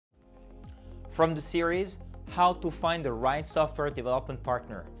from the series, How to Find the Right Software Development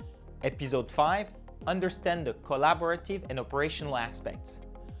Partner. Episode 5, Understand the Collaborative and Operational Aspects.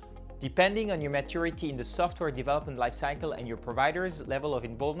 Depending on your maturity in the software development lifecycle and your provider's level of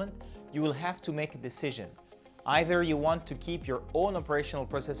involvement, you will have to make a decision. Either you want to keep your own operational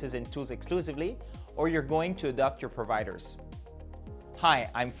processes and tools exclusively, or you're going to adopt your providers.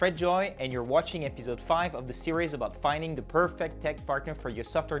 Hi, I'm Fred Joy, and you're watching episode 5 of the series about finding the perfect tech partner for your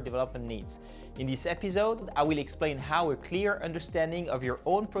software development needs. In this episode, I will explain how a clear understanding of your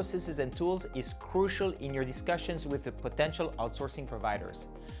own processes and tools is crucial in your discussions with the potential outsourcing providers.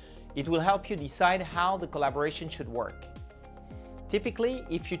 It will help you decide how the collaboration should work. Typically,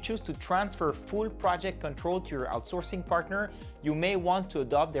 if you choose to transfer full project control to your outsourcing partner, you may want to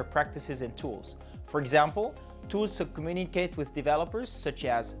adopt their practices and tools. For example, tools to communicate with developers such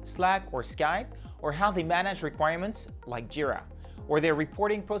as Slack or Skype, or how they manage requirements like Jira, or their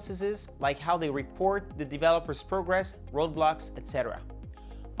reporting processes like how they report the developer's progress, roadblocks, etc.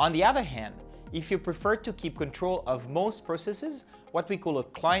 On the other hand, if you prefer to keep control of most processes, what we call a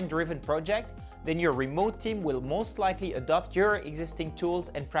client-driven project, then your remote team will most likely adopt your existing tools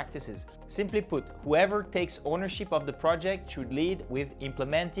and practices. Simply put, whoever takes ownership of the project should lead with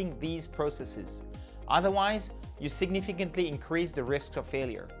implementing these processes. Otherwise, you significantly increase the risk of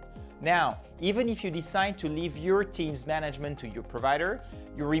failure. Now, even if you decide to leave your team's management to your provider,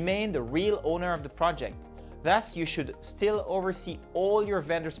 you remain the real owner of the project. Thus, you should still oversee all your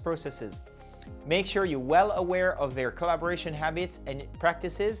vendors' processes. Make sure you're well aware of their collaboration habits and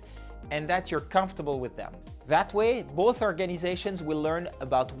practices, and that you're comfortable with them. That way, both organizations will learn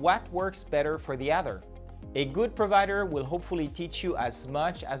about what works better for the other. A good provider will hopefully teach you as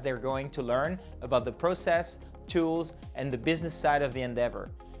much as they're going to learn about the process, tools, and the business side of the endeavor.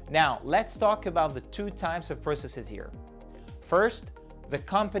 Now, let's talk about the two types of processes here. First, the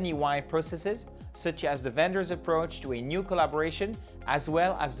company-wide processes, such as the vendor's approach to a new collaboration, as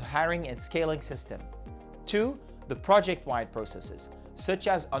well as the hiring and scaling system. 2, the project-wide processes, such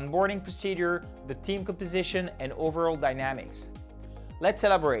as onboarding procedure, the team composition, and overall dynamics. Let's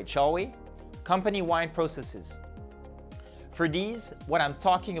elaborate, shall we? Company-wide processes. For these, what I'm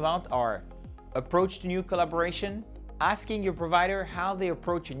talking about are approach to new collaboration. Asking your provider how they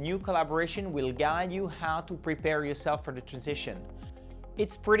approach a new collaboration will guide you how to prepare yourself for the transition.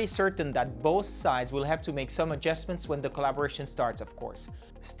 It's pretty certain that both sides will have to make some adjustments when the collaboration starts, of course.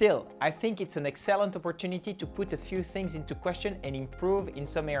 Still, I think it's an excellent opportunity to put a few things into question and improve in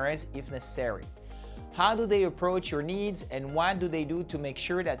some areas if necessary. How do they approach your needs, and what do they do to make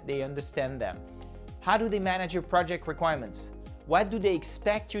sure that they understand them? How do they manage your project requirements? What do they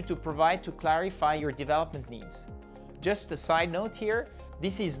expect you to provide to clarify your development needs? Just a side note here,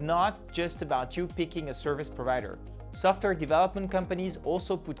 this is not just about you picking a service provider. Software development companies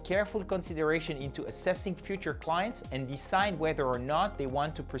also put careful consideration into assessing future clients and decide whether or not they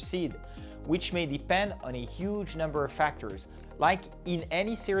want to proceed, which may depend on a huge number of factors. Like in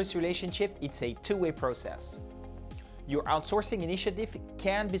any serious relationship, it's a two-way process. Your outsourcing initiative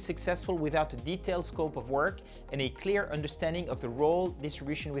can be successful without a detailed scope of work and a clear understanding of the role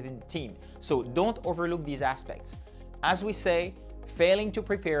distribution within the team, so don't overlook these aspects. As we say, failing to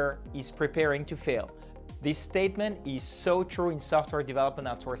prepare is preparing to fail. This statement is so true in software development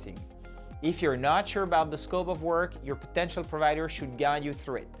outsourcing. If you're not sure about the scope of work, your potential provider should guide you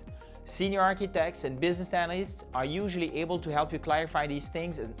through it. Senior architects and business analysts are usually able to help you clarify these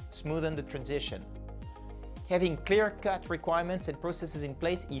things and smoothen the transition. Having clear-cut requirements and processes in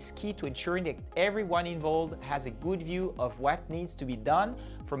place is key to ensuring that everyone involved has a good view of what needs to be done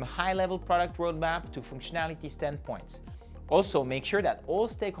from a high-level product roadmap to functionality standpoints. Also, make sure that all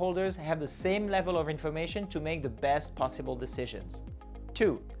stakeholders have the same level of information to make the best possible decisions.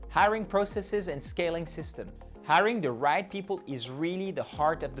 2. Hiring processes and scaling system. Hiring the right people is really the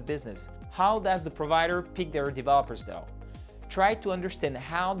heart of the business. How does the provider pick their developers though? Try to understand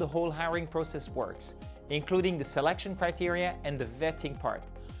how the whole hiring process works, including the selection criteria and the vetting part.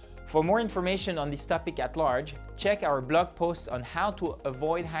 For more information on this topic at large, check our blog posts on how to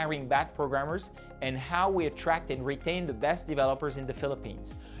avoid hiring bad programmers and how we attract and retain the best developers in the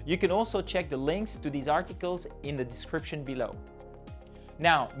Philippines. You can also check the links to these articles in the description below.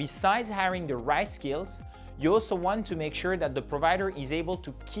 Now, besides hiring the right skills, you also want to make sure that the provider is able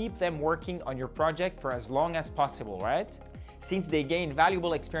to keep them working on your project for as long as possible, right? Since they gain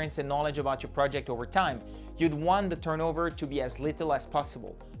valuable experience and knowledge about your project over time, you'd want the turnover to be as little as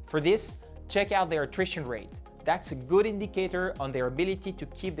possible. For this, check out their attrition rate. That's a good indicator on their ability to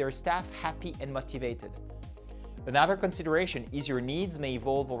keep their staff happy and motivated. Another consideration is your needs may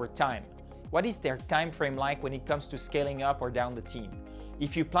evolve over time. What is their time frame like when it comes to scaling up or down the team?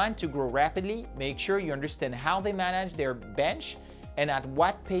 If you plan to grow rapidly, make sure you understand how they manage their bench and at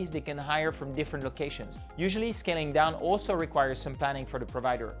what pace they can hire from different locations. Usually, scaling down also requires some planning for the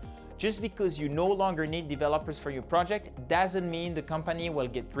provider. Just because you no longer need developers for your project doesn't mean the company will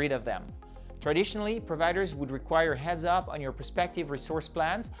get rid of them. Traditionally, providers would require heads up on your prospective resource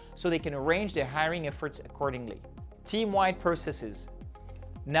plans so they can arrange their hiring efforts accordingly. Team-wide processes.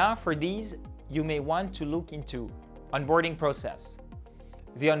 Now for these, you may want to look into onboarding process.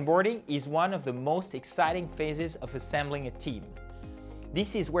 The onboarding is one of the most exciting phases of assembling a team.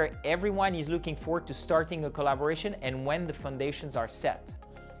 This is where everyone is looking forward to starting a collaboration and when the foundations are set.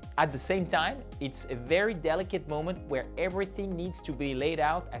 At the same time, it's a very delicate moment where everything needs to be laid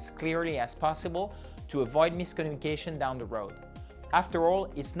out as clearly as possible to avoid miscommunication down the road. After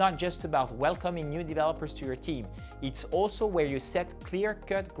all, it's not just about welcoming new developers to your team, it's also where you set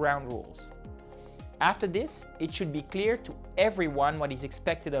clear-cut ground rules. After this, it should be clear to everyone what is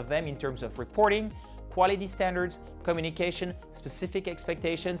expected of them in terms of reporting, quality standards, communication, specific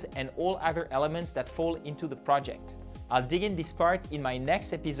expectations, and all other elements that fall into the project. I'll dig in this part in my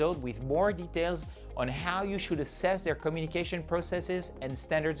next episode with more details on how you should assess their communication processes and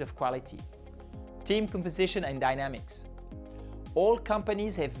standards of quality. Team composition and dynamics. All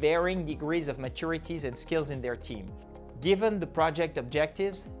companies have varying degrees of maturities and skills in their team. Given the project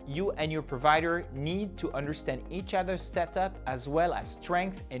objectives, you and your provider need to understand each other's setup as well as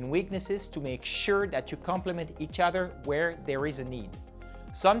strengths and weaknesses to make sure that you complement each other where there is a need.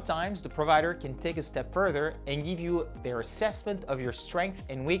 Sometimes the provider can take a step further and give you their assessment of your strengths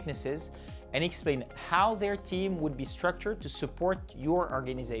and weaknesses and explain how their team would be structured to support your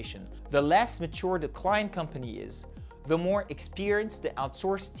organization. The less mature the client company is, the more experienced the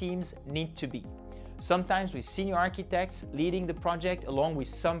outsourced teams need to be, sometimes with senior architects leading the project along with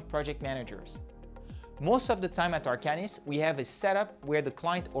some project managers. Most of the time at Arcanis, we have a setup where the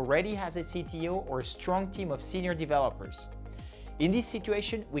client already has a CTO or a strong team of senior developers. In this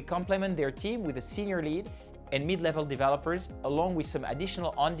situation, we complement their team with a senior lead and mid-level developers along with some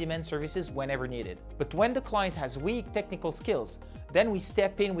additional on-demand services whenever needed. But when the client has weak technical skills, then we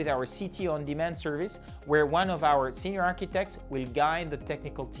step in with our CTO on-demand service where one of our senior architects will guide the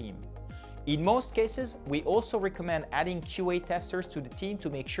technical team. In most cases, we also recommend adding QA testers to the team to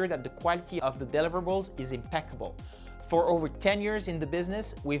make sure that the quality of the deliverables is impeccable. For over 10 years in the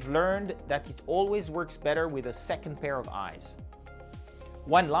business, we've learned that it always works better with a second pair of eyes.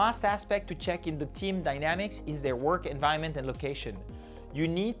 One last aspect to check in the team dynamics is their work environment and location. You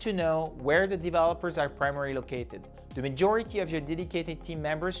need to know where the developers are primarily located. The majority of your dedicated team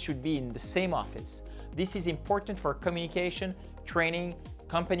members should be in the same office. This is important for communication, training,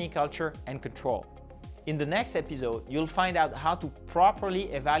 company culture, and control. In the next episode, you'll find out how to properly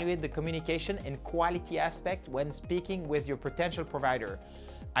evaluate the communication and quality aspect when speaking with your potential provider.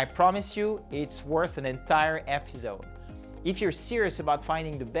 I promise you, it's worth an entire episode. If you're serious about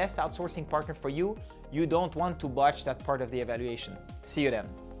finding the best outsourcing partner for you, you don't want to botch that part of the evaluation. See you then.